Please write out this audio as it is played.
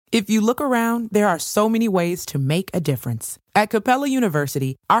If you look around, there are so many ways to make a difference. At Capella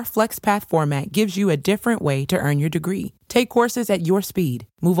University, our FlexPath format gives you a different way to earn your degree. Take courses at your speed.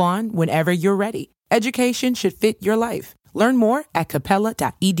 Move on whenever you're ready. Education should fit your life. Learn more at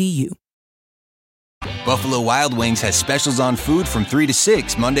capella.edu. Buffalo Wild Wings has specials on food from 3 to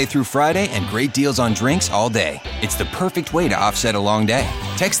 6, Monday through Friday, and great deals on drinks all day. It's the perfect way to offset a long day.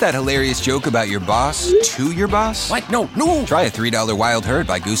 Text that hilarious joke about your boss to your boss. What? No. Try a $3 Wild Herd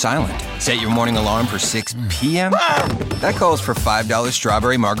by Goose Island. Set your morning alarm for 6 p.m. That calls for $5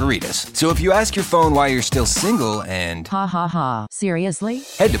 strawberry margaritas. So if you ask your phone why you're still single and... Ha ha ha. Seriously?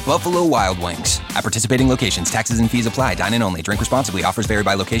 Head to Buffalo Wild Wings. At participating locations, taxes and fees apply. Dine in only. Drink responsibly. Offers vary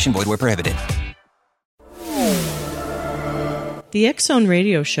by location. Void where prohibited. The X-Zone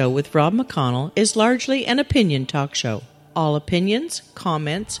Radio Show with Rob McConnell is largely an opinion talk show. All opinions,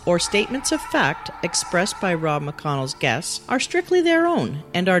 comments, or statements of fact expressed by Rob McConnell's guests are strictly their own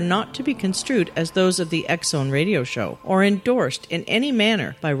and are not to be construed as those of the X-Zone Radio Show or endorsed in any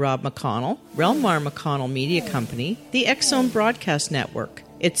manner by Rob McConnell, Relmar McConnell Media Company, the X-Zone Broadcast Network,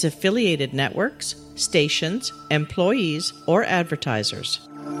 its affiliated networks, stations, employees, or advertisers.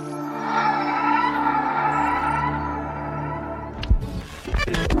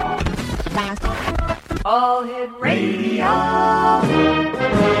 All Hit Radio.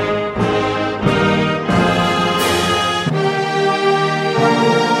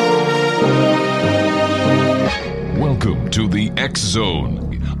 Welcome to the X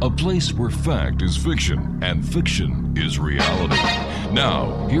Zone, a place where fact is fiction and fiction is reality.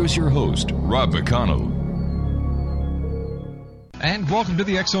 Now, here's your host, Rob McConnell. And welcome to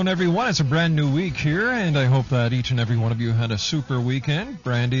the X-Zone, everyone. It's a brand new week here, and I hope that each and every one of you had a super weekend.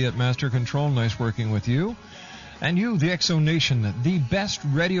 Brandy at Master Control, nice working with you. And you, the X-Zone Nation, the best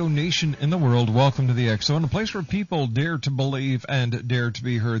radio nation in the world, welcome to the X-Zone, a place where people dare to believe and dare to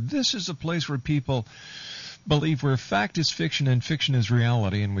be heard. This is a place where people believe where fact is fiction and fiction is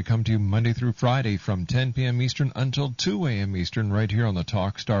reality, and we come to you Monday through Friday from 10 p.m. Eastern until 2 a.m. Eastern right here on the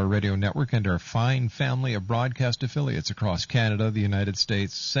Talkstar Radio Network and our fine family of broadcast affiliates across Canada, the United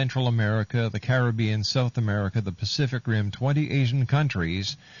States, Central America, the Caribbean, South America, the Pacific Rim, 20 Asian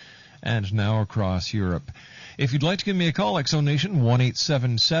countries, and now across Europe. If you'd like to give me a call, X-Zone Nation,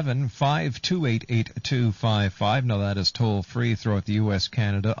 1-877-528-8255. Now that is toll-free throughout the U.S.,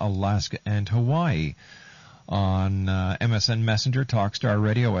 Canada, Alaska, and Hawaii. On MSN Messenger, Talkstar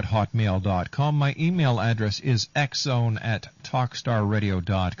Radio at hotmail.com. My email address is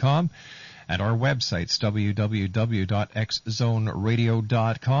xzone@talkstarradio.com. And our websites,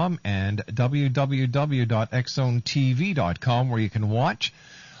 www.xzoneradio.com and www.xzonetv.com, where you can watch,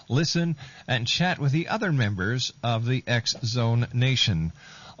 listen, and chat with the other members of the X-Zone Nation.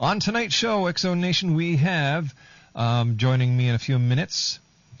 On tonight's show, X-Zone Nation, we have, joining me in a few minutes,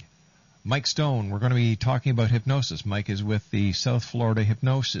 Mike Stone. We're going to be talking about hypnosis. Mike is with the South Florida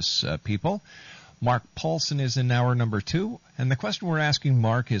Hypnosis people. Mark Paulson is in hour number 2. And the question we're asking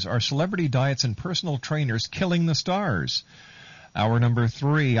Mark is, are celebrity diets and personal trainers killing the stars? Hour number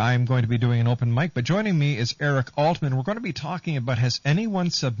 3, I'm going to be doing an open mic. But joining me is Eric Altman. We're going to be talking about, has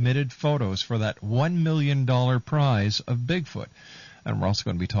anyone submitted photos for that $1 million prize of Bigfoot? And we're also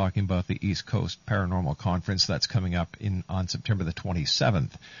going to be talking about the East Coast Paranormal Conference that's coming up on September the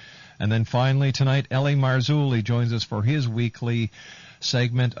 27th. And then finally tonight, Elie Marzulli joins us for his weekly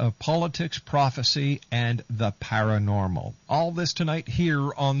segment of Politics, Prophecy, and the Paranormal. All this tonight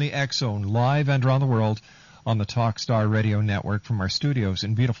here on the X-Zone, live and around the world on the Talkstar Radio Network from our studios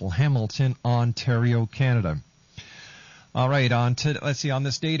in beautiful Hamilton, Ontario, Canada. All right, on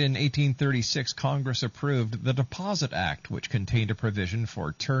this date in 1836, Congress approved the Deposit Act, which contained a provision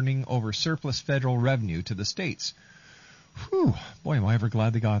for turning over surplus federal revenue to the states. Whew, boy, am I ever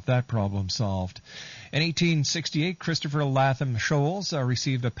glad they got that problem solved. In 1868, Christopher Latham Sholes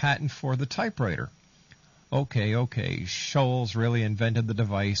received a patent for the typewriter. Okay, Sholes really invented the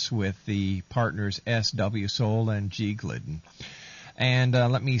device with the partners S.W. Soule and G. Glidden. And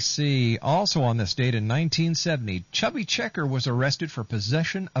let me see, also on this date in 1970, Chubby Checker was arrested for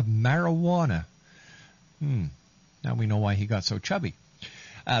possession of marijuana. Now we know why he got so chubby.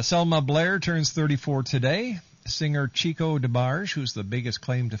 Selma Blair turns 34 today. Singer Chico DeBarge, who's the biggest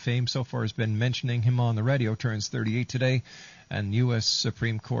claim to fame so far, has been mentioning him on the radio, turns 38 today. And U.S.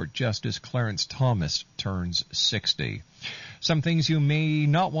 Supreme Court Justice Clarence Thomas turns 60. Some things you may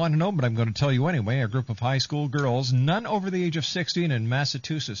not want to know, but I'm going to tell you anyway. A group of high school girls, none over the age of 16 in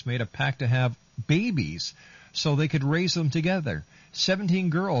Massachusetts, made a pact to have babies so they could raise them together.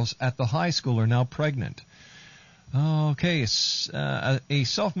 17 girls at the high school are now pregnant. Okay, a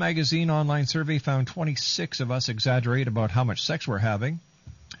Self Magazine online survey found 26 of us exaggerate about how much sex we're having.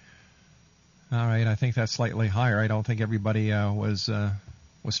 All right, I think that's slightly higher. I don't think everybody was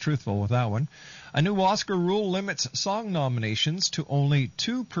truthful with that one. A new Oscar rule limits song nominations to only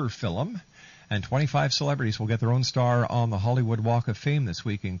 2 per film, and 25 celebrities will get their own star on the Hollywood Walk of Fame this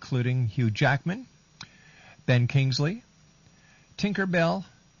week, including Hugh Jackman, Ben Kingsley, Tinker Bell,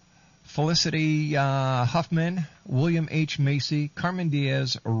 Felicity Huffman, William H. Macy, Carmen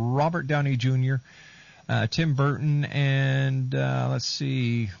Diaz, Robert Downey Jr., Tim Burton, and let's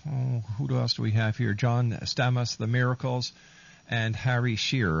see, who else do we have here? John Stamos, The Miracles, and Harry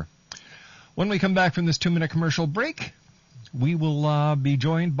Shearer. When we come back from this 2-minute commercial break, we will be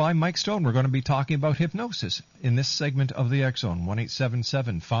joined by Mike Stone. We're going to be talking about hypnosis in this segment of the X Zone.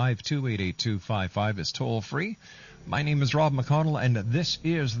 1-877-528-8255 is toll-free. My name is Rob McConnell, and this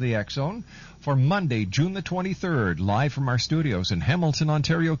is the X Zone for Monday, June the 23rd, live from our studios in Hamilton,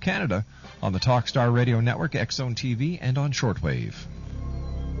 Ontario, Canada, on the Talkstar Radio Network, X Zone TV, and on shortwave.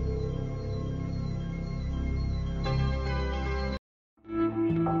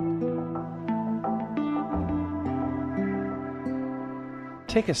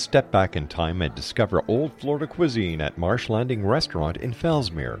 Take a step back in time and discover old Florida cuisine at Marsh Landing Restaurant in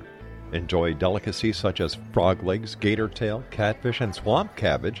Fellsmere. Enjoy delicacies such as frog legs, gator tail, catfish, and swamp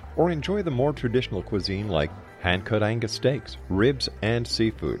cabbage, or enjoy the more traditional cuisine like hand-cut Angus steaks, ribs, and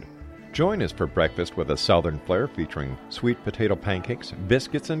seafood. Join us for breakfast with a southern flair featuring sweet potato pancakes,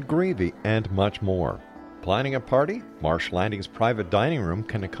 biscuits, and gravy, and much more. Planning a party? Marsh Landing's private dining room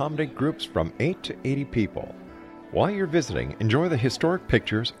can accommodate groups from 8 to 80 people. While you're visiting, enjoy the historic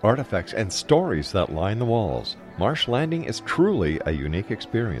pictures, artifacts, and stories that line the walls. Marsh Landing is truly a unique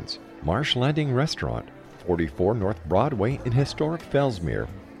experience. Marsh Landing Restaurant, 44 North Broadway in historic Fellsmere,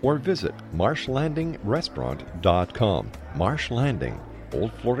 or visit marshlandingrestaurant.com. Marsh Landing,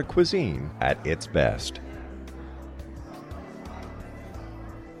 Old Florida cuisine at its best.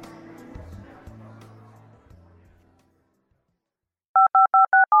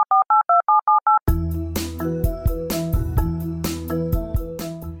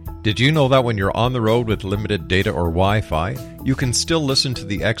 Did you know that when you're on the road with limited data or Wi-Fi, you can still listen to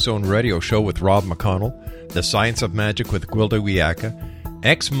the X Zone Radio Show with Rob McConnell, The Science of Magic with Gwilda Wiyaka,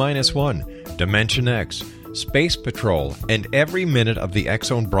 X-1, Dimension X, Space Patrol, and every minute of the X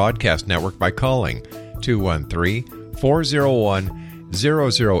Zone broadcast network by calling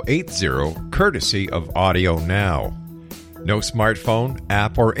 213-401-0080, courtesy of Audio Now. No smartphone,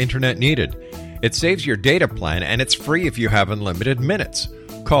 app, or internet needed. It saves your data plan, and it's free if you have unlimited minutes.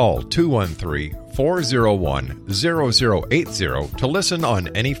 Call 213-401-0080 to listen on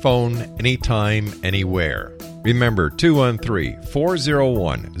any phone, anytime, anywhere. Remember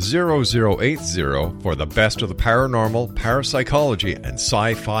 213-401-0080 for the best of the paranormal, parapsychology, and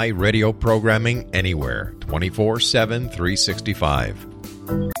sci-fi radio programming anywhere, 24/7, 365.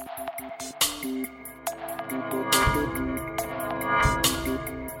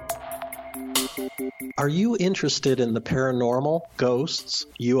 Are you interested in the paranormal, ghosts,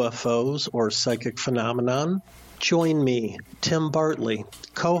 UFOs, or psychic phenomenon? Join me, Tim Bartley,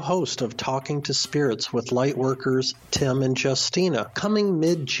 co-host of Talking to Spirits with Lightworkers Tim and Justina, coming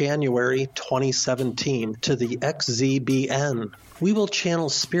mid-January 2017 to the XZBN. We will channel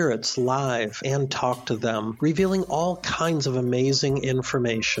spirits live and talk to them, revealing all kinds of amazing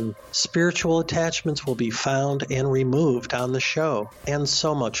information. Spiritual attachments will be found and removed on the show, and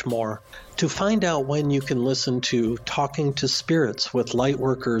so much more. To find out when you can listen to Talking to Spirits with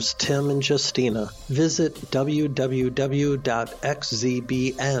Lightworkers Tim and Justina, visit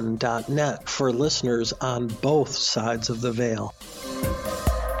www.xzbn.net for listeners on both sides of the veil.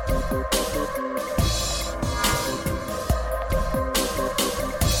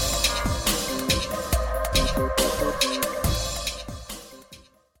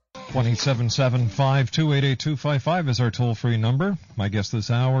 One 877-528-8255 is our toll-free number. My guest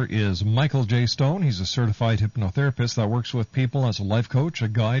this hour is Michael J. Stone. He's a certified hypnotherapist that works with people as a life coach, a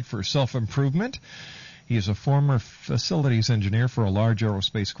guide for self-improvement. He is a former facilities engineer for a large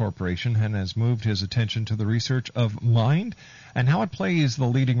aerospace corporation and has moved his attention to the research of mind and how it plays the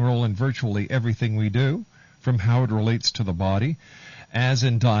leading role in virtually everything we do, from how it relates to the body, as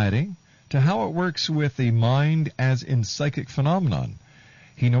in dieting, to how it works with the mind as in psychic phenomenon.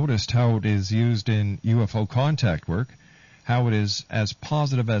 He noticed how it is used in UFO contact work, how it is as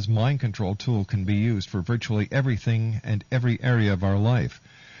positive as mind control tool can be used for virtually everything and every area of our life.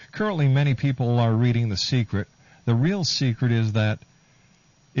 Currently, many people are reading The Secret. The real secret is that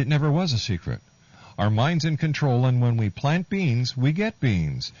it never was a secret. Our mind's in control, and when we plant beans, we get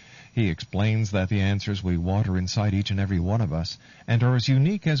beans. He explains that the answers we want are inside each and every one of us and are as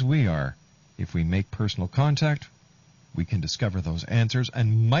unique as we are. If we make personal contact, we can discover those answers.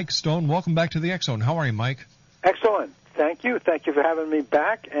 And Mike Stone, welcome back to the X Zone. How are you, Mike? Excellent. Thank you. Thank you for having me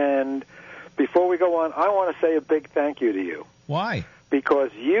back. And before we go on, I want to say a big thank you to you. Why?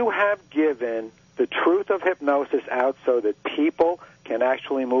 Because you have given the truth of hypnosis out so that people can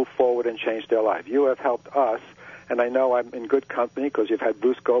actually move forward and change their life. You have helped us, and I know I'm in good company because you've had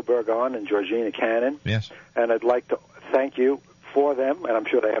Bruce Goldberg on and Georgina Cannon. Yes. And I'd like to thank you for them, and I'm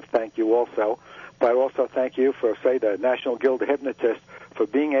sure they have thanked you also. But I also thank you for, say, the National Guild of Hypnotists for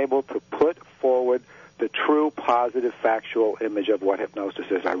being able to put forward the true, positive, factual image of what hypnosis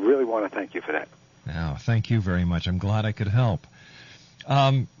is. I really want to thank you for that. Oh, thank you very much. I'm glad I could help.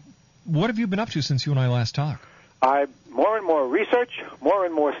 What have you been up to since you and I last talked? More and more research, more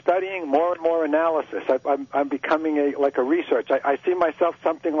and more studying, more and more analysis. I'm becoming a research. I see myself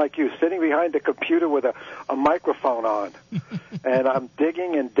something like you, sitting behind a computer with a microphone on. And I'm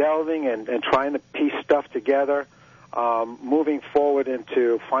digging and delving and trying to piece stuff together, moving forward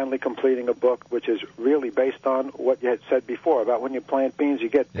into finally completing a book, which is really based on what you had said before about when you plant beans, you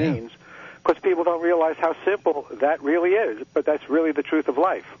get beans. Because people don't realize how simple that really is, but that's really the truth of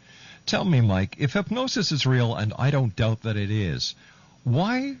life. Tell me, Mike, if hypnosis is real, and I don't doubt that it is,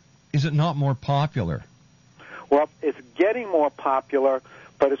 why is it not more popular? Well, it's getting more popular,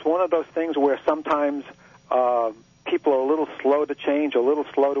 but it's one of those things where sometimes people are a little slow to change, a little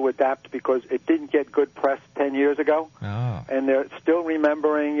slow to adapt because it didn't get good press 10 years ago. Oh. And they're still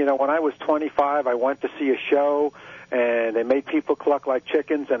remembering, when I was 25, I went to see a show, and they made people cluck like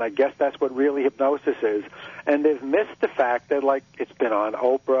chickens, and I guess that's what really hypnosis is. And they've missed the fact that, it's been on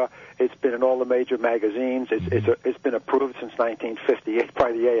Oprah, it's been in all the major magazines, it's been approved since 1958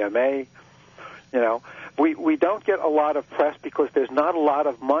 by the AMA. We don't get a lot of press because there's not a lot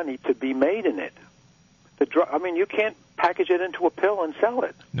of money to be made in it. You can't package it into a pill and sell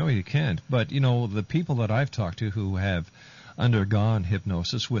it. No, you can't. But, the people that I've talked to who have undergone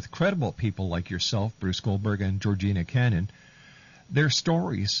hypnosis with credible people like yourself, Bruce Goldberg and Georgina Cannon, their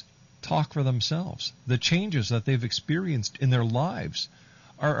stories talk for themselves. The changes that they've experienced in their lives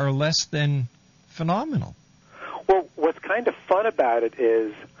are less than phenomenal. Well, what's kind of fun about it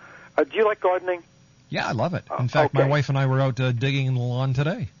is, do you like gardening? Yeah, I love it. In fact, my wife and I were out digging in the lawn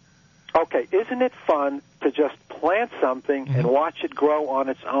today. Okay, isn't it fun to just plant something and watch it grow on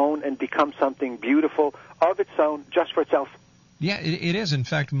its own and become something beautiful of its own just for itself? Yeah, it is. In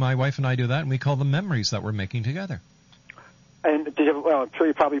fact, my wife and I do that, and we call them memories that we're making together. And I'm sure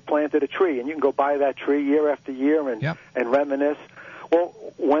you probably planted a tree, and you can go by that tree year after year and reminisce. Well,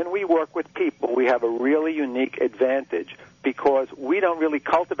 when we work with people, we have a really unique advantage because we don't really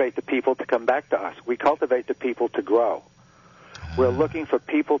cultivate the people to come back to us. We cultivate the people to grow. We're looking for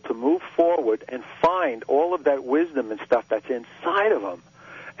people to move forward and find all of that wisdom and stuff that's inside of them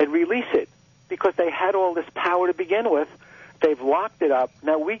and release it because they had all this power to begin with. They've locked it up.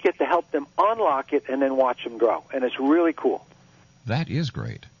 Now we get to help them unlock it and then watch them grow. And it's really cool. That is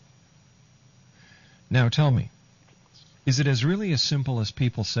great. Now tell me, is it really as simple as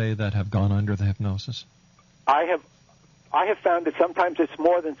people say that have gone under the hypnosis? I have found that sometimes it's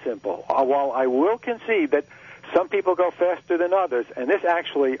more than simple. While I will concede that some people go faster than others, and this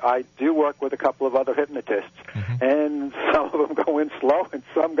actually, I do work with a couple of other hypnotists, and some of them go in slow and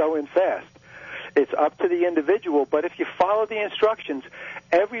some go in fast. It's up to the individual, but if you follow the instructions,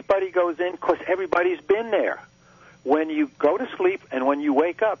 everybody goes in because everybody's been there. When you go to sleep and when you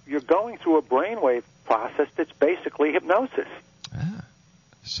wake up, you're going through a brainwave process that's basically hypnosis.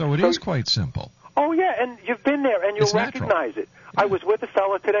 So it is quite simple. Oh, yeah, and you've been there, and you'll recognize it. Yeah. I was with a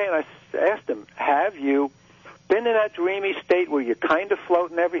fellow today, and I asked him, have you been in that dreamy state where you kind of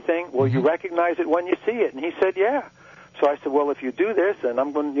float and everything? Will you recognize it when you see it? And he said, yeah. So I said, well, if you do this, and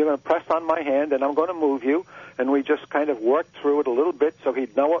you're going to press on my hand, and I'm going to move you, and we just kind of worked through it a little bit so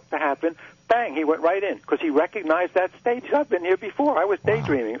he'd know what to happen. Bang, he went right in because he recognized that state. I've been here before. I was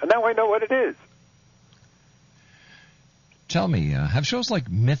daydreaming, and now I know what it is. Tell me, have shows like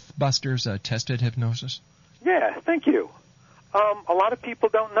Mythbusters tested hypnosis? Yeah, thank you. A lot of people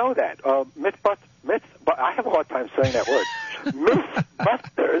don't know that. I have a hard time saying that word.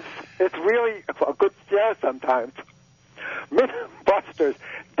 Mythbusters, it's really a good show sometimes. Mythbusters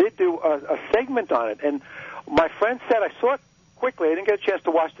did do a segment on it, and my friend said, I saw it quickly. I didn't get a chance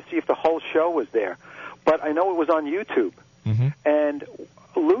to watch to see if the whole show was there, but I know it was on YouTube. And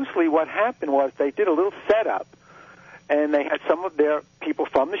loosely what happened was they did a little setup, and they had some of their people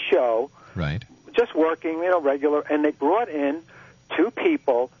from the show just working, regular, and they brought in two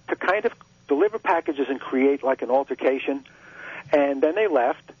people to kind of deliver packages and create like an altercation. And then they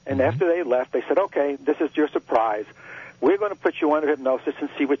left, and after they left, they said, okay, this is your surprise. We're going to put you under hypnosis and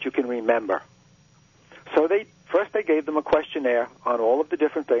see what you can remember. So they first they gave them a questionnaire on all of the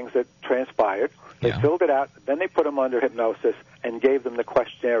different things that transpired. They filled it out. Then they put them under hypnosis and gave them the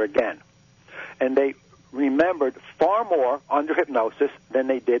questionnaire again. And they remembered far more under hypnosis than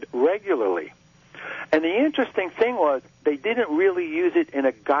they did regularly. And the interesting thing was they didn't really use it in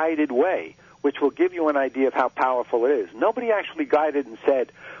a guided way, which will give you an idea of how powerful it is. Nobody actually guided and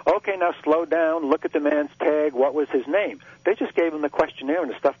said, okay, now slow down, look at the man's tag, what was his name? They just gave him the questionnaire and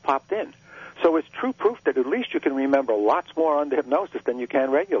the stuff popped in. So it's true proof that at least you can remember lots more under hypnosis than you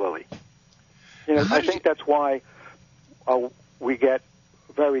can regularly. You know, I think that's why we get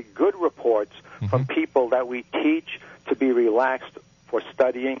very good reports from people that we teach to be relaxed for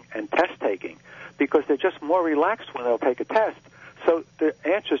studying and test-taking, because they're just more relaxed when they'll take a test. So the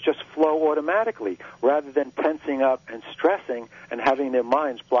answers just flow automatically rather than tensing up and stressing and having their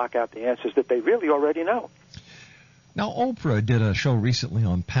minds block out the answers that they really already know. Now, Oprah did a show recently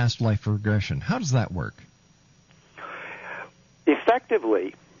on past life regression. How does that work?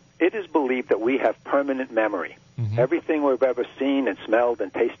 Effectively, it is believed that we have permanent memory. Everything we've ever seen and smelled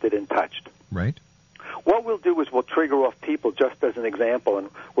and tasted and touched. Right. What we'll do is we'll trigger off people just as an example, and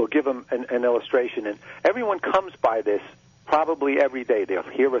we'll give them an illustration. And everyone comes by this probably every day. They'll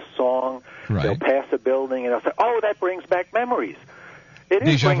hear a song, they'll pass a building, and they'll say, oh, that brings back memories. It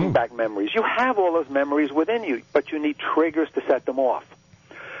is bringing back memories. You have all those memories within you, but you need triggers to set them off.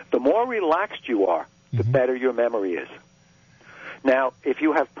 The more relaxed you are, the better your memory is. Now, if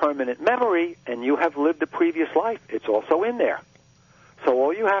you have permanent memory and you have lived a previous life, it's also in there. So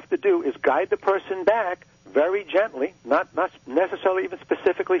all you have to do is guide the person back very gently, not necessarily even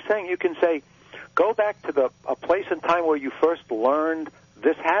specifically saying. You can say, go back to a place and time where you first learned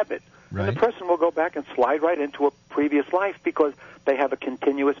this habit. Right. And the person will go back and slide right into a previous life because they have a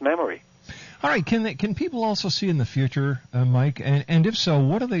continuous memory. All right. Can people also see in the future, Mike? And if so,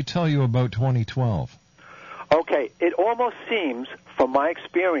 what do they tell you about 2012? Okay. It almost seems, from my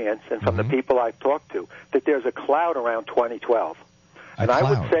experience and from the people I've talked to, that there's a cloud around 2012. And I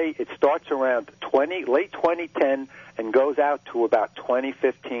would say it starts around late 2010 and goes out to about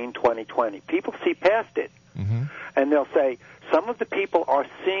 2015, 2020. People see past it, and they'll say some of the people are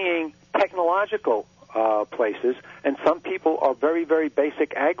seeing technological places, and some people are very, very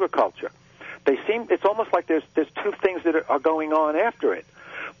basic agriculture. It's almost like there's two things that are going on after it.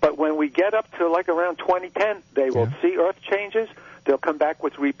 But when we get up to like around 2010, they will see earth changes. They'll come back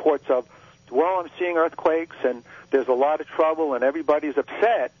with reports of, well, I'm seeing earthquakes, and there's a lot of trouble, and everybody's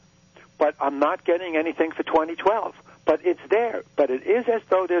upset, but I'm not getting anything for 2012. But it's there. But it is as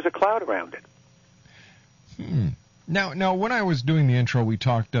though there's a cloud around it. Now, when I was doing the intro, we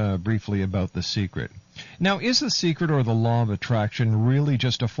talked briefly about The Secret. Now, is The Secret or the law of attraction really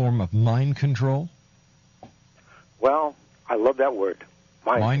just a form of mind control? Well, I love that word,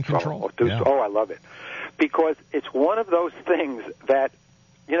 mind control. Oh, I love it. Because it's one of those things that,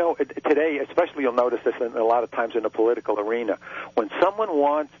 you know, today, especially you'll notice this a lot of times in the political arena, when someone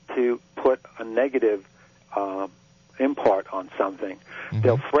wants to put a negative impart on something,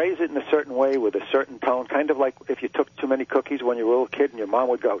 they'll phrase it in a certain way with a certain tone, kind of like if you took too many cookies when you were a little kid and your mom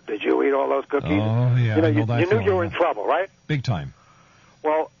would go, did you eat all those cookies? Oh, yeah. You knew you were in trouble, right? Big time.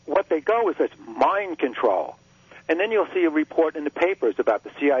 Well, what they go is it's mind control. And then you'll see a report in the papers about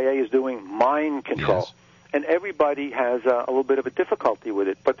the CIA is doing mind control. Yes. And everybody has a little bit of a difficulty with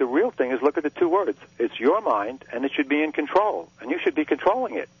it. But the real thing is, look at the two words. It's your mind, and it should be in control, and you should be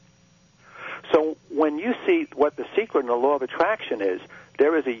controlling it. So when you see what The Secret and the law of attraction is,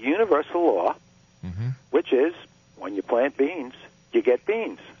 there is a universal law, which is when you plant beans, you get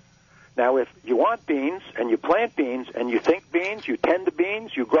beans. Now, if you want beans, and you plant beans, and you think beans, you tend the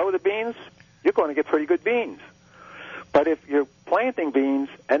beans, you grow the beans, you're going to get pretty good beans. But if you're planting beans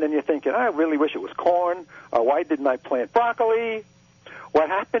and then you're thinking, I really wish it was corn, or why didn't I plant broccoli? What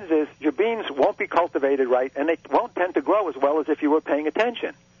happens is your beans won't be cultivated right, and they won't tend to grow as well as if you were paying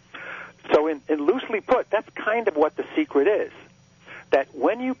attention. So in loosely put, that's kind of what The Secret is, that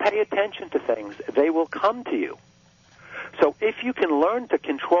when you pay attention to things, they will come to you. So if you can learn to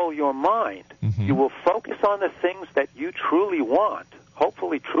control your mind, you will focus on the things that you truly want,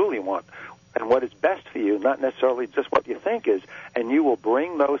 hopefully truly want, and what is best for you, not necessarily just what you think is, and you will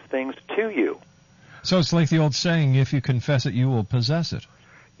bring those things to you. So it's like the old saying, if you confess it, you will possess it.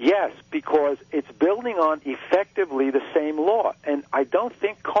 Yes, because it's building on effectively the same law, and I don't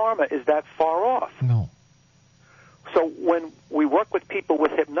think karma is that far off. No. So when we work with people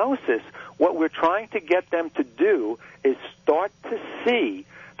with hypnosis, what we're trying to get them to do is start to see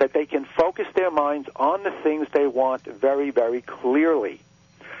that they can focus their minds on the things they want very, very clearly,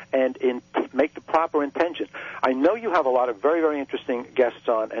 and make the proper intention. I know you have a lot of very, very interesting guests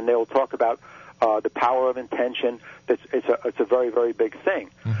on, and they will talk about the power of intention. It's a very, very big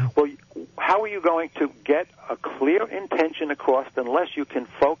thing. Mm-hmm. Well, how are you going to get a clear intention across unless you can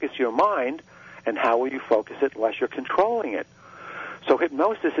focus your mind, and how will you focus it unless you're controlling it? So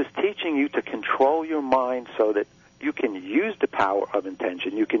hypnosis is teaching you to control your mind so that you can use the power of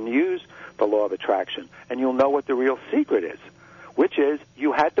intention, you can use the law of attraction, and you'll know what the real secret is, which is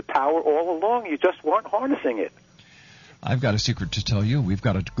you had the power all along, you just weren't harnessing it. I've got a secret to tell you. We've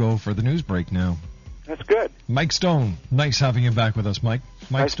got to go for the news break now. That's good. Mike Stone, nice having you back with us, Mike.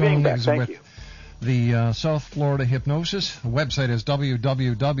 Mike nice Stone being back. is Thank with you. The South Florida Hypnosis. The website is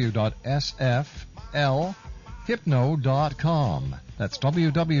www.sflhypno.com. That's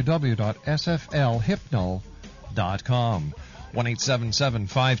www.sflhypno.com.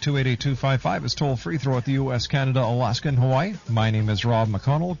 1-877-528-8255 is toll-free throughout the U.S., Canada, Alaska, and Hawaii. My name is Rob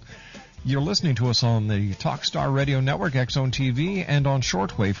McConnell. You're listening to us on the Talkstar Radio Network, X-Zone TV, and on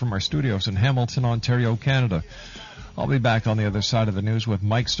shortwave from our studios in Hamilton, Ontario, Canada. I'll be back on the other side of the news with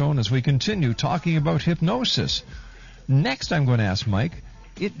Mike Stone as we continue talking about hypnosis. Next, I'm going to ask Mike,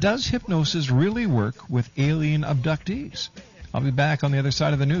 does hypnosis really work with alien abductees? I'll be back on the other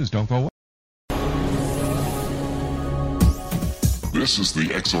side of the news. Don't go away. This is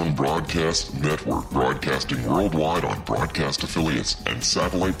the X-Zone Broadcast Network, broadcasting worldwide on broadcast affiliates and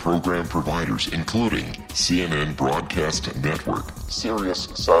satellite program providers, including CNN Broadcast Network, Sirius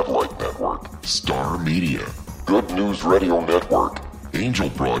Satellite Network, Star Media, Good News Radio Network, Angel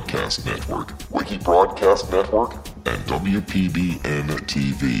Broadcast Network, Wiki Broadcast Network, and WPBN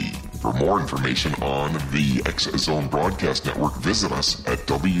TV. For more information on the X-Zone Broadcast Network, visit us at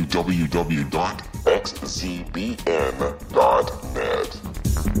www.xzbn.net.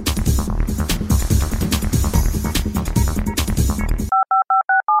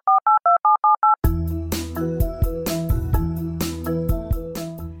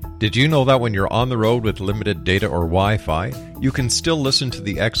 Did you know that when you're on the road with limited data or Wi-Fi, you can still listen to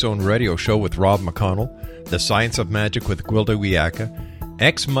the X-Zone Radio Show with Rob McConnell, The Science of Magic with Gwilda Wiyaka,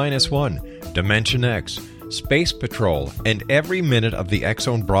 X-1, Dimension X, Space Patrol, and every minute of the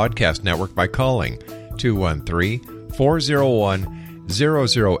X-Zone Broadcast Network by calling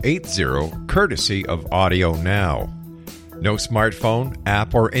 213-401-0080, courtesy of Audio Now. No smartphone,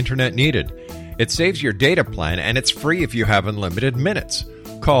 app, or internet needed. It saves your data plan, and it's free if you have unlimited minutes.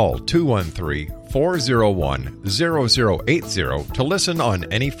 Call 213-401-0080 to listen on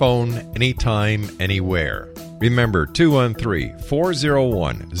any phone, anytime, anywhere. Remember,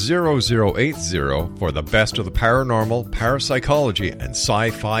 213-401-0080 for the best of the paranormal, parapsychology, and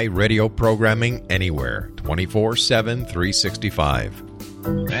sci-fi radio programming anywhere, 24/7, 365.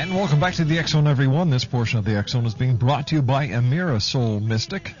 And welcome back to the X-Zone, everyone. This portion of the X-Zone is being brought to you by Amira Soul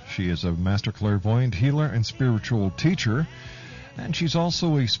Mystic. She is a master clairvoyant, healer, and spiritual teacher. And she's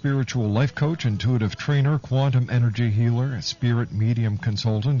also a spiritual life coach, intuitive trainer, quantum energy healer, a spirit medium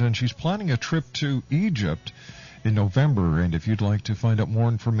consultant, and she's planning a trip to Egypt in November. And if you'd like to find out more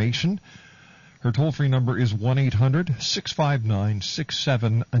information, her toll-free number is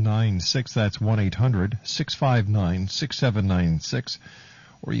 1-800-659-6796. That's 1-800-659-6796.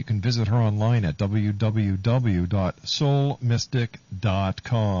 Or you can visit her online at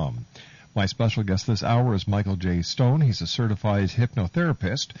www.soulmystic.com. My special guest this hour is Michael J. Stone. He's a certified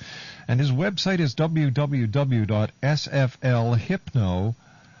hypnotherapist, and his website is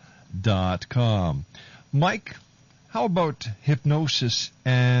www.sflhypno.com. Mike, how about hypnosis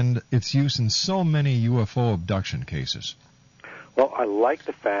and its use in so many UFO abduction cases? Well, I like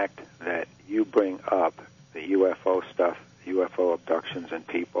the fact that you bring up the UFO stuff, UFO abductions and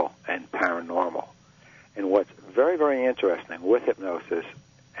people, and paranormal. And what's very, very interesting with hypnosis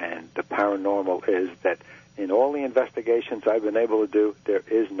and the paranormal is that in all the investigations I've been able to do, there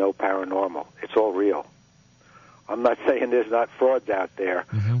is no paranormal. It's all real. I'm not saying there's not frauds out there,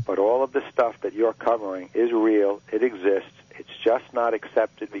 but all of the stuff that you're covering is real. It exists. It's just not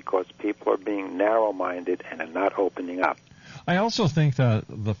accepted because people are being narrow-minded and are not opening up. I also think that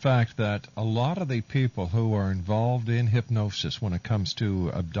the fact that a lot of the people who are involved in hypnosis when it comes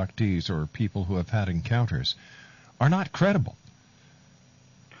to abductees or people who have had encounters are not credible.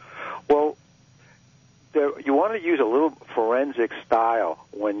 Well, you want to use a little forensic style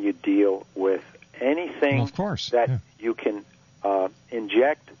when you deal with anything that you can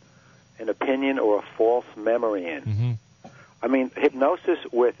inject an opinion or a false memory in. I mean, hypnosis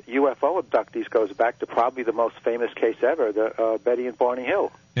with UFO abductees goes back to probably the most famous case ever, the Betty and Barney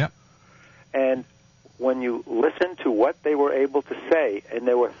Hill. Yep. And when you listen to what they were able to say, and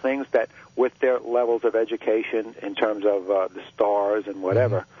there were things that, with their levels of education in terms of the stars and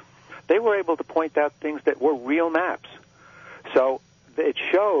whatever, they were able to point out things that were real maps. So it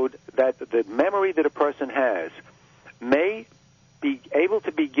showed that the memory that a person has may be able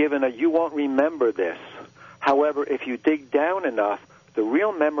to be given a "you won't remember this." However, if you dig down enough, the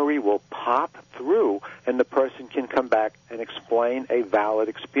real memory will pop through, and the person can come back and explain a valid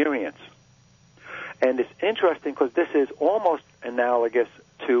experience. And it's interesting because this is almost analogous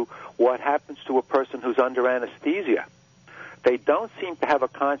to what happens to a person who's under anesthesia. They don't seem to have a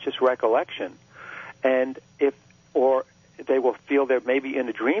conscious recollection, and or they will feel they're maybe in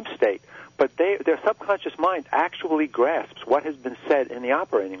a dream state, but their subconscious mind actually grasps what has been said in the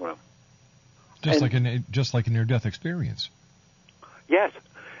operating room. Just like a near-death experience. Yes.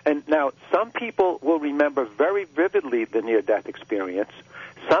 And now, some people will remember very vividly the near-death experience.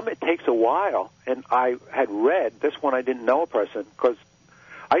 Some, it takes a while. And I had read, this one I didn't know a person, because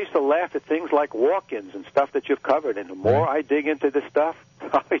I used to laugh at things like walk-ins and stuff that you've covered. And the more I dig into this stuff,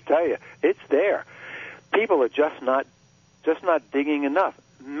 I tell you, it's there. People are just not digging enough.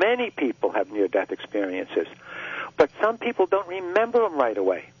 Many people have near-death experiences. But some people don't remember them right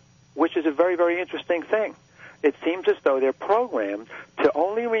away, which is a very, very interesting thing. It seems as though they're programmed to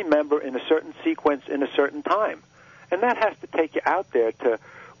only remember in a certain sequence in a certain time. And that has to take you out there to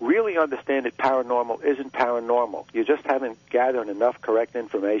really understand that paranormal isn't paranormal. You just haven't gathered enough correct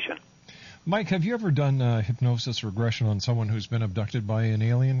information. Mike, have you ever done hypnosis regression on someone who's been abducted by an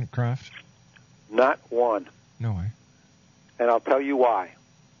alien craft? Not one. No way. And I'll tell you why.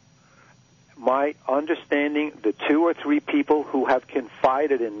 My understanding, the 2 or 3 people who have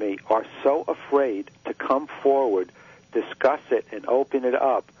confided in me are so afraid to come forward, discuss it, and open it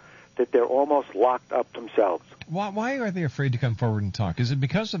up that they're almost locked up themselves. Why are they afraid to come forward and talk? Is it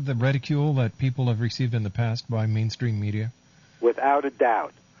because of the ridicule that people have received in the past by mainstream media? Without a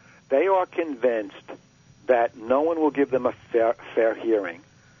doubt. They are convinced that no one will give them a fair hearing.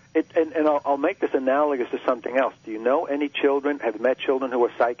 And I'll make this analogous to something else. Do you know any children, have met children who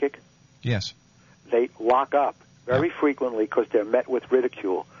are psychic? Yes. They lock up very frequently because they're met with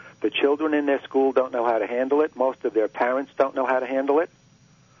ridicule. The children in their school don't know how to handle it. Most of their parents don't know how to handle it.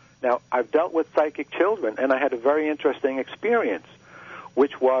 Now, I've dealt with psychic children, and I had a very interesting experience,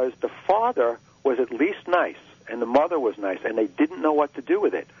 which was the father was at least nice, and the mother was nice, and they didn't know what to do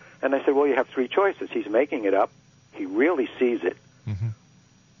with it. And I said, well, you have 3 choices. He's making it up. He really sees it. Mm-hmm.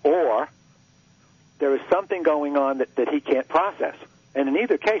 Or there is something going on that he can't process. And in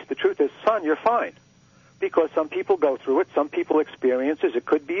either case, the truth is, son, you're fine. Because some people go through it, some people experience it. It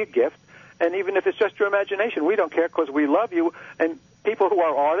could be a gift. And even if it's just your imagination, we don't care because we love you. And people who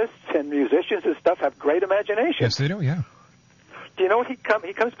are artists and musicians and stuff have great imagination. Yes, they do, yeah. Do you know what he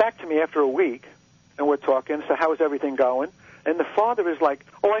comes back to me after a week, and we're talking, so how is everything going? And the father is like,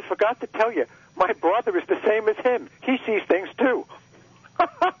 oh, I forgot to tell you, my brother is the same as him. He sees things too.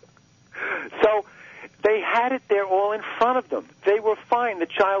 So they had it there all in front of them. They were fine. The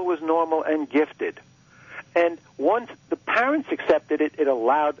child was normal and gifted. And once the parents accepted it, it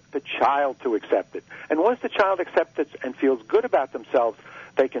allowed the child to accept it. And once the child accepts it and feels good about themselves,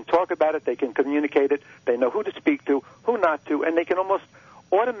 they can talk about it, they can communicate it, they know who to speak to, who not to, and they can almost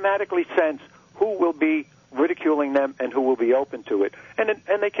automatically sense who will be ridiculing them and who will be open to it. And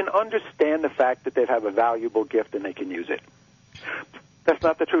they can understand the fact that they have a valuable gift and they can use it. That's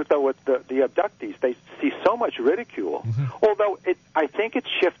not the truth, though, with the abductees. They see so much ridicule, although I think it's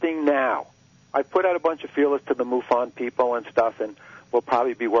shifting now. I put out a bunch of feelers to the MUFON people and stuff, and we'll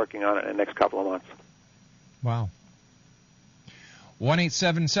probably be working on it in the next couple of months. Wow.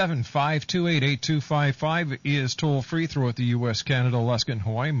 1-877-528-8255 is toll-free throughout the U.S., Canada, Alaska, and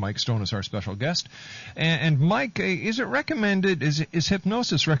Hawaii. Mike Stone is our special guest. And Mike, is it recommended, is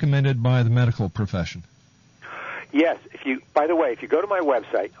hypnosis recommended by the medical profession? Yes. By the way, if you go to my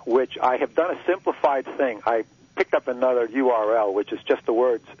website, which I have done a simplified thing, I picked up another URL, which is just the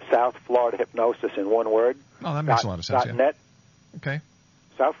words South Florida Hypnosis in one word. Oh, that makes a lot of sense, yeah. .net. Okay.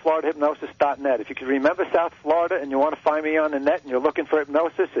 SouthFloridaHypnosis.net. If you can remember South Florida and you want to find me on the net and you're looking for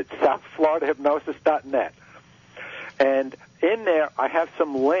hypnosis, it's SouthFloridaHypnosis.net. And in there, I have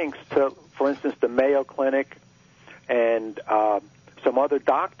some links to, for instance, the Mayo Clinic and some other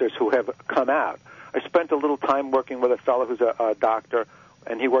doctors who have come out. I spent a little time working with a fellow who's a doctor,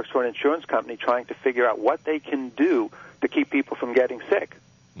 and he works for an insurance company trying to figure out what they can do to keep people from getting sick.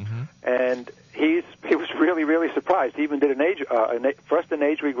 Mm-hmm. And he was really, really surprised. He even did first an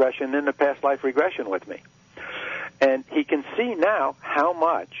age regression, then a past life regression with me. And he can see now how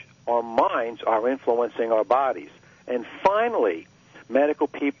much our minds are influencing our bodies. And finally, medical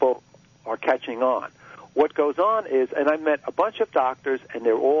people are catching on. What goes on is, and I met a bunch of doctors, and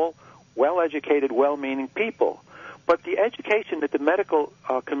they're all well-educated, well-meaning people. But the education that the medical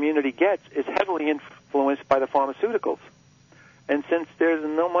community gets is heavily influenced by the pharmaceuticals. And since there's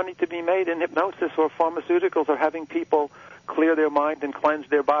no money to be made in hypnosis or pharmaceuticals or having people clear their mind and cleanse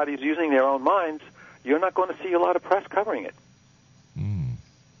their bodies using their own minds, you're not going to see a lot of press covering it.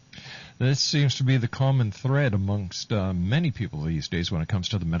 This seems to be the common thread amongst many people these days when it comes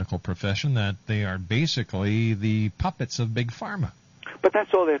to the medical profession, that they are basically the puppets of Big Pharma. But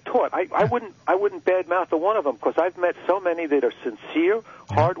that's all they're taught. I wouldn't badmouth one of them, because I've met so many that are sincere,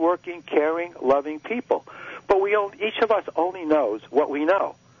 hardworking, caring, loving people. But each of us only knows what we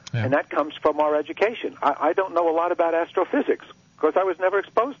know, and that comes from our education. I don't know a lot about astrophysics because I was never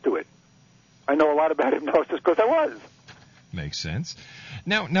exposed to it. I know a lot about hypnosis because I was. Makes sense.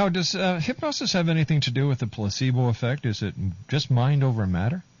 Now, does hypnosis have anything to do with the placebo effect? Is it just mind over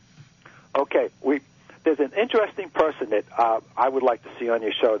matter? Okay, there's an interesting person that I would like to see on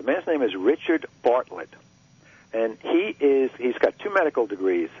your show. The man's name is Richard Bartlett, and he's got 2 medical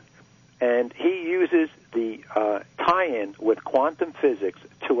degrees, and he uses the tie-in with quantum physics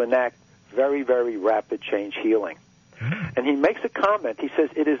to enact very, very rapid change healing. And he makes a comment. He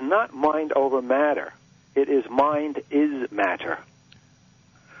says, it is not mind over matter. It is mind is matter.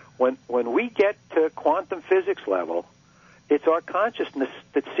 When we get to quantum physics level, it's our consciousness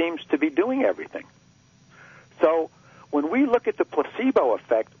that seems to be doing everything. So when we look at the placebo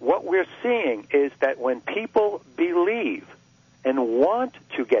effect, what we're seeing is that when people believe and want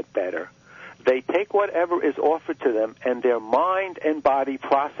to get better, they take whatever is offered to them and their mind and body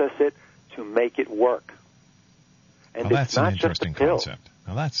process it to make it work. And well, that's it's not an interesting just a pill. concept.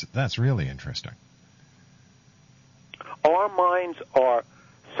 Well, that's really interesting. Our minds are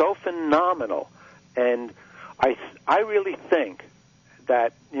so phenomenal, and I really think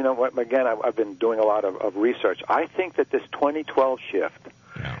that, again, I've been doing a lot of research. I think that this 2012 shift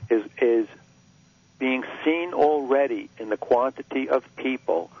is being seen already in the quantity of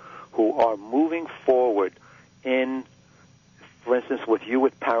people who are moving forward in, for instance, with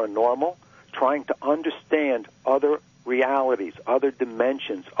paranormal, trying to understand other realities, other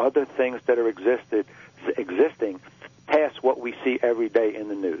dimensions, other things that are existing past what we see every day in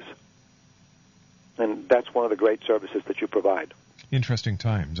the news. And that's one of the great services that you provide. Interesting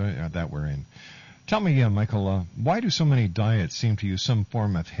times that we're in. Tell me, Michael, why do so many diets seem to use some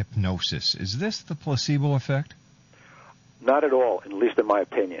form of hypnosis? Is this the placebo effect? Not at all, at least in my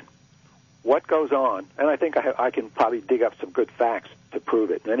opinion. What goes on, and I think I can probably dig up some good facts to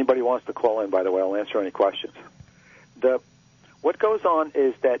prove it. And anybody wants to call in, by the way, I'll answer any questions. What goes on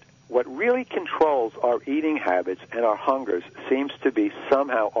is that what really controls our eating habits and our hungers seems to be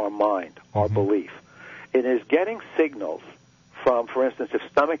somehow our mind, our belief. It is getting signals from, for instance, if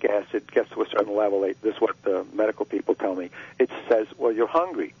stomach acid gets to a certain level, this is what the medical people tell me, it says, well, you're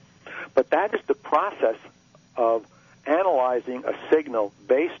hungry. But that is the process of analyzing a signal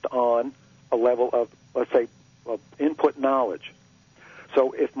based on a level of, let's say, of input knowledge.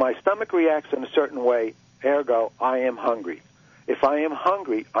 So if my stomach reacts in a certain way, ergo, I am hungry. If I am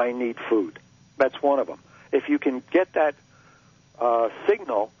hungry, I need food. That's one of them. If you can get that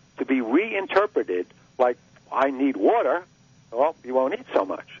signal to be reinterpreted like I need water, well, you won't eat so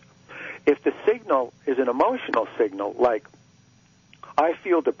much. If the signal is an emotional signal, like I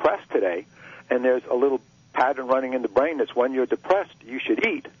feel depressed today, and there's a little pattern running in the brain that's when you're depressed, you should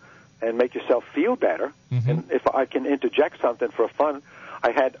eat and make yourself feel better. And if I can interject something for fun,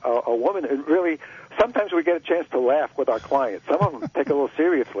 I had a woman, and really, sometimes we get a chance to laugh with our clients. Some of them take it a little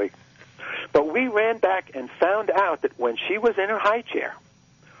seriously. But we ran back and found out that when she was in her high chair,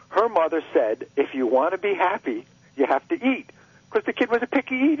 her mother said, if you want to be happy, you have to eat, because the kid was a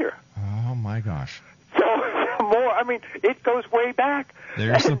picky eater. Oh, my gosh. So, it goes way back.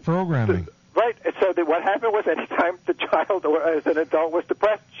 There's the programming. Right. So what happened was anytime the child or as an adult was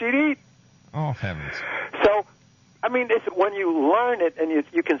depressed, she'd eat. Oh, heavens. So, it's when you learn it and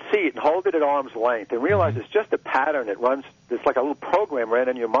you can see it and hold it at arm's length and realize it's just a pattern that runs, it's like a little program ran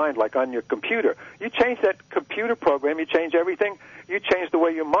in your mind, like on your computer. You change that computer program, you change everything. You change the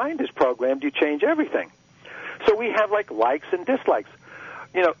way your mind is programmed, you change everything. So we have likes and dislikes.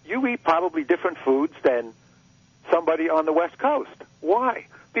 You eat probably different foods than somebody on the West Coast. Why?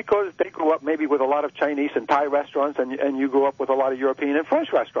 Because they grew up maybe with a lot of Chinese and Thai restaurants, and you grew up with a lot of European and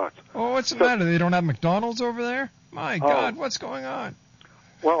French restaurants. Oh, what's the matter? They don't have McDonald's over there? My God, what's going on?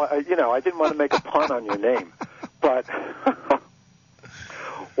 Well, I didn't want to make a pun on your name, but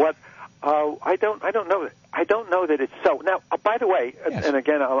I don't know. I don't know that it's so. Now, by the way, yes. And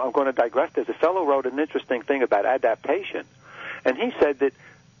again, I'm going to digress. There's a fellow wrote an interesting thing about adaptation, and he said that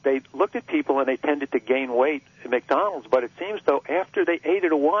they looked at people and they tended to gain weight at McDonald's, but it seems though after they ate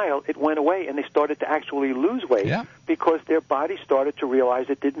it a while, it went away and they started to actually lose weight because their body started to realize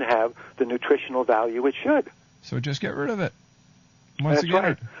it didn't have the nutritional value it should. So just get rid of it. once That's again.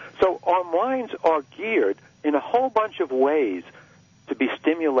 right. So our minds are geared in a whole bunch of ways to be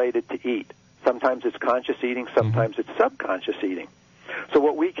stimulated to eat. Sometimes it's conscious eating, sometimes it's subconscious eating. So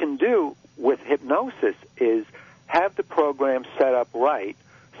what we can do with hypnosis is have the program set up right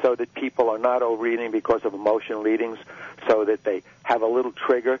so that people are not overeating because of emotional eatings, so that they have a little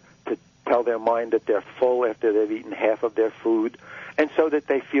trigger to tell their mind that they're full after they've eaten half of their food, and so that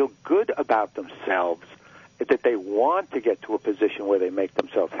they feel good about themselves, that they want to get to a position where they make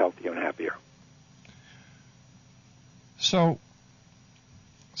themselves healthier and happier. So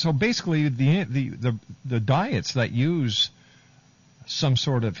basically, the diets that use some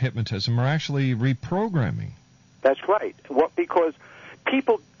sort of hypnotism are actually reprogramming. That's right. Because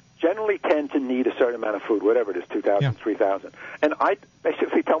people generally tend to need a certain amount of food, whatever it is, 2,000, 3,000. And I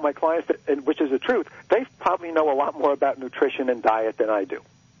basically tell my clients, and which is the truth, they probably know a lot more about nutrition and diet than I do.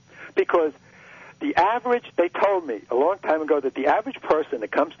 Because the average, they told me a long time ago that the average person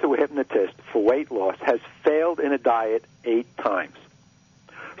that comes to a hypnotist for weight loss has failed in a diet 8 times.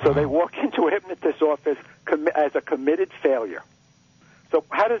 So they walk into a hypnotist's office as a committed failure. So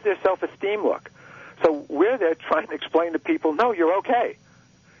how does their self-esteem look? So we're there trying to explain to people, no, you're okay.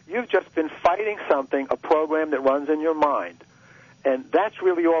 You've just been fighting something, a program that runs in your mind. And that's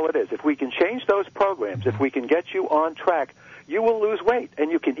really all it is. If we can change those programs, if we can get you on track, you will lose weight.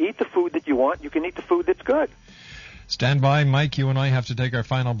 And you can eat the food that you want. You can eat the food that's good. Stand by, Mike. You and I have to take our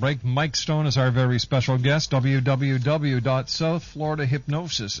final break. Mike Stone is our very special guest.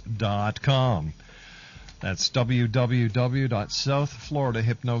 www.southfloridahypnosis.com. That's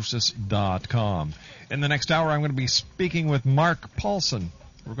www.southfloridahypnosis.com. In the next hour, I'm going to be speaking with Mark Paulson.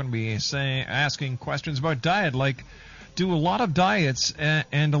 We're going to be asking questions about diet, like, do a lot of diets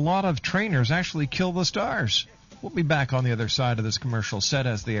and a lot of trainers actually kill the stars? We'll be back on the other side of this commercial set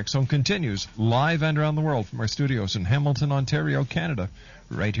as the X Zone continues, live and around the world from our studios in Hamilton, Ontario, Canada,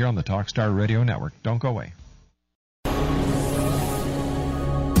 right here on the Talkstar Radio Network. Don't go away.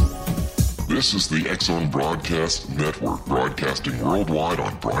 This is the X Zone Broadcast Network, broadcasting worldwide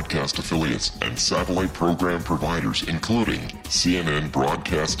on broadcast affiliates and satellite program providers, including CNN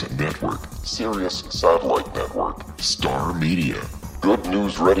Broadcast Network, Sirius Satellite Network, Star Media, Good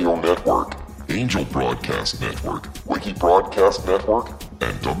News Radio Network, Angel Broadcast Network, Wiki Broadcast Network,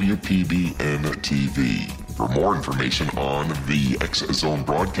 and WPBN TV. For more information on the X Zone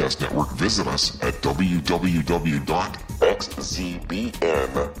Broadcast Network, visit us at www.xzbn.net.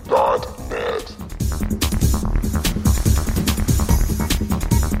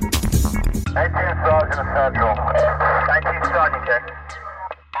 19 Sergeant Central. 19 Sergeant, check.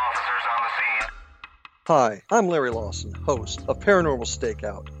 Officers on the scene. Hi, I'm Larry Lawson, host of Paranormal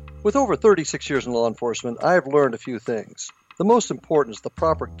Stakeout. With over 36 years in law enforcement, I have learned a few things. The most important is the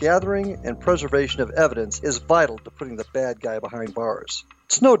proper gathering and preservation of evidence is vital to putting the bad guy behind bars.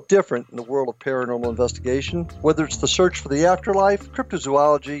 It's no different in the world of paranormal investigation. Whether it's the search for the afterlife,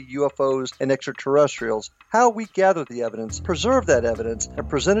 cryptozoology, UFOs, and extraterrestrials, how we gather the evidence, preserve that evidence, and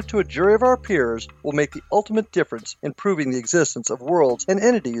present it to a jury of our peers will make the ultimate difference in proving the existence of worlds and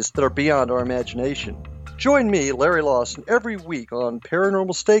entities that are beyond our imagination. Join me, Larry Lawson, every week on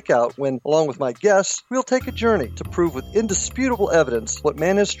Paranormal Stakeout when, along with my guests, we'll take a journey to prove with indisputable evidence what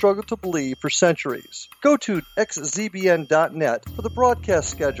man has struggled to believe for centuries. Go to xzbn.net for the broadcast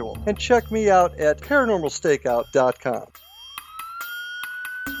schedule and check me out at paranormalstakeout.com.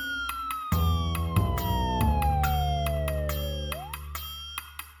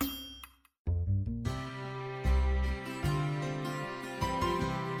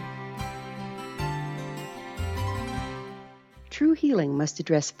 True healing must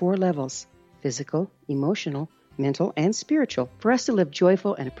address 4 levels: physical, emotional, mental, and spiritual, for us to live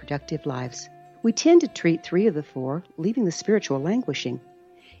joyful and productive lives. We tend to treat 3 of the 4, leaving the spiritual languishing.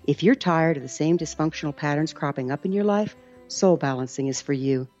 If you're tired of the same dysfunctional patterns cropping up in your life, Soul Balancing is for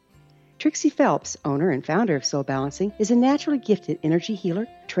you. Trixie Phelps, owner and founder of Soul Balancing, is a naturally gifted energy healer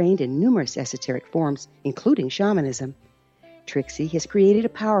trained in numerous esoteric forms, including shamanism. Trixie has created a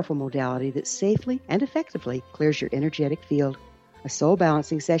powerful modality that safely and effectively clears your energetic field. A soul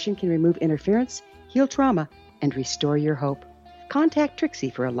balancing session can remove interference, heal trauma, and restore your hope. Contact Trixie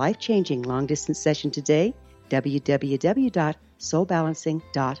for a life-changing long-distance session today.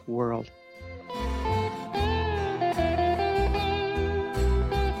 www.soulbalancing.world.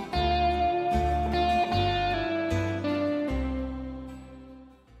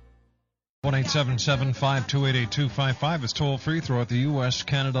 One 877-528-8255 is toll-free throughout the U.S.,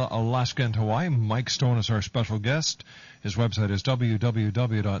 Canada, Alaska, and Hawaii. Mike Stone is our special guest. His website is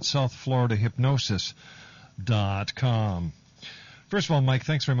www.southfloridahypnosis.com. First of all, Mike,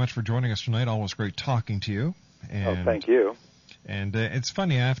 thanks very much for joining us tonight. Always great talking to you. And thank you. And it's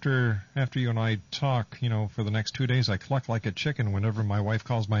funny, after you and I talk, for the next 2 days, I cluck like a chicken whenever my wife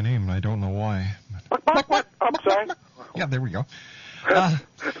calls my name, and I don't know why. What? I'm sorry? Yeah, there we go.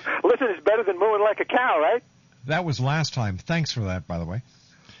 Listen, it's better than mooing like a cow, right? That was last time. Thanks for that, by the way.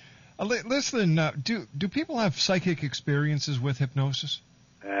 Listen, do people have psychic experiences with hypnosis?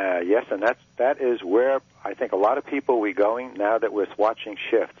 Yes, and that is where I think a lot of people will be going now that we're watching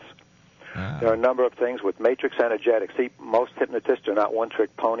shifts. There are a number of things with matrix energetics. See, most hypnotists are not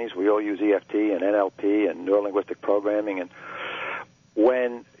one-trick ponies. We all use EFT and NLP and neurolinguistic programming. And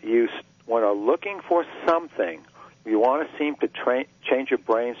when are looking for something, you want to seem to change your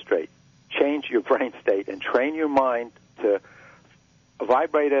brain state, and train your mind to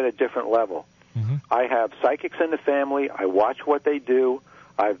vibrate at a different level. Mm-hmm. I have psychics in the family. I watch what they do.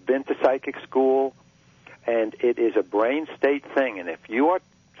 I've been to psychic school, and it is a brain state thing. And if you are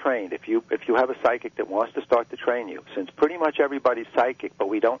trained, if you have a psychic that wants to start to train you, since pretty much everybody's psychic, but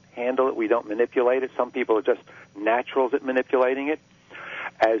we don't handle it, we don't manipulate it. Some people are just naturals at manipulating it.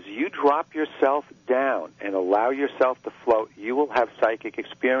 As you drop yourself down and allow yourself to float, you will have psychic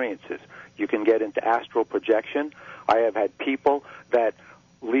experiences. You can get into astral projection. I have had people that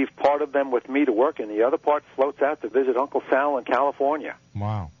leave part of them with me to work, and the other part floats out to visit Uncle Sal in California.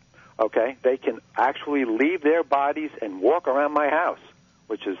 Wow. Okay? They can actually leave their bodies and walk around my house,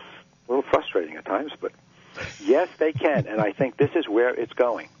 which is a little frustrating at times, but yes, they can, and I think this is where it's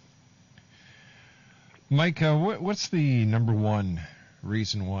going. Mike, what's the number one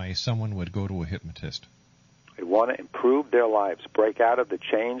reason why someone would go to a hypnotist? They want to improve their lives, break out of the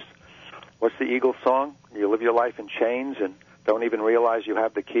chains. What's the Eagles song? You live your life in chains and don't even realize you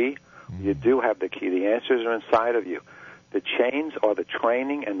have the key. Mm-hmm. You do have the key. The answers are inside of you. The chains are the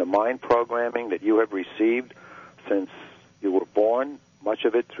training and the mind programming that you have received since you were born, much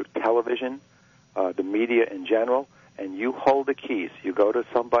of it through television, the media in general, and you hold the keys. You go to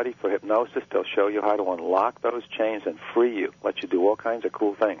somebody for hypnosis, they'll show you how to unlock those chains and free you, let you do all kinds of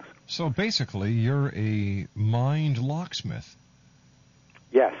cool things. So basically, you're a mind locksmith.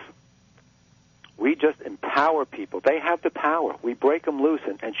 Yes. We just empower people. They have the power. We break them loose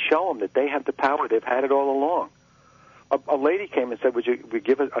and show them that they have the power. They've had it all along. A lady came and said, would you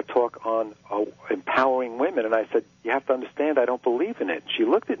give a talk on empowering women? And I said, you have to understand, I don't believe in it. She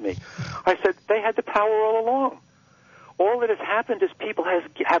looked at me. I said, they had the power all along. All that has happened is people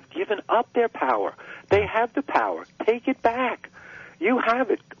have given up their power. They have the power. Take it back. You have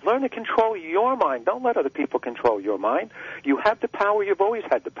it. Learn to control your mind. Don't let other people control your mind. You have the power. You've always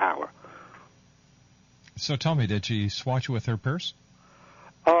had the power. So tell me, did she swat you with her purse?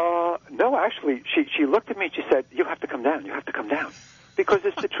 No, actually, she looked at me and she said, you have to come down. You have to come down. Because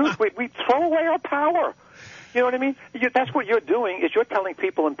it's the truth. We throw away our power. You know what I mean? That's what you're doing, is you're telling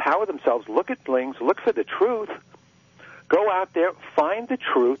people empower themselves. Look at things. Look for the truth. Go out there, find the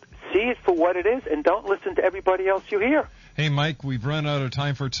truth, see it for what it is, and don't listen to everybody else you hear. Hey, Mike, we've run out of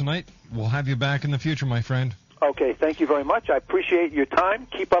time for tonight. We'll have you back in the future, my friend. Okay, thank you very much. I appreciate your time.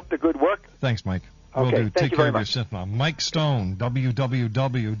 Keep up the good work. Thanks, Mike. Okay, will do. thank Take you care very of much. yourself now. Mike Stone,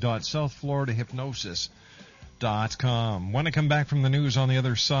 www.southfloridahypnosis.com. Want to come back from the news on the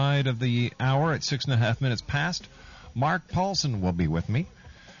other side of the hour at 6.5 minutes past? Mark Paulson will be with me.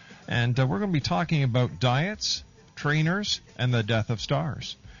 And we're going to be talking about diets, trainers, and the death of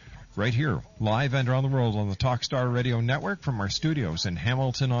stars. Right here, live and around the world on the Talkstar Radio Network from our studios in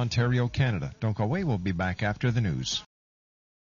Hamilton, Ontario, Canada. Don't go away. We'll be back after the news.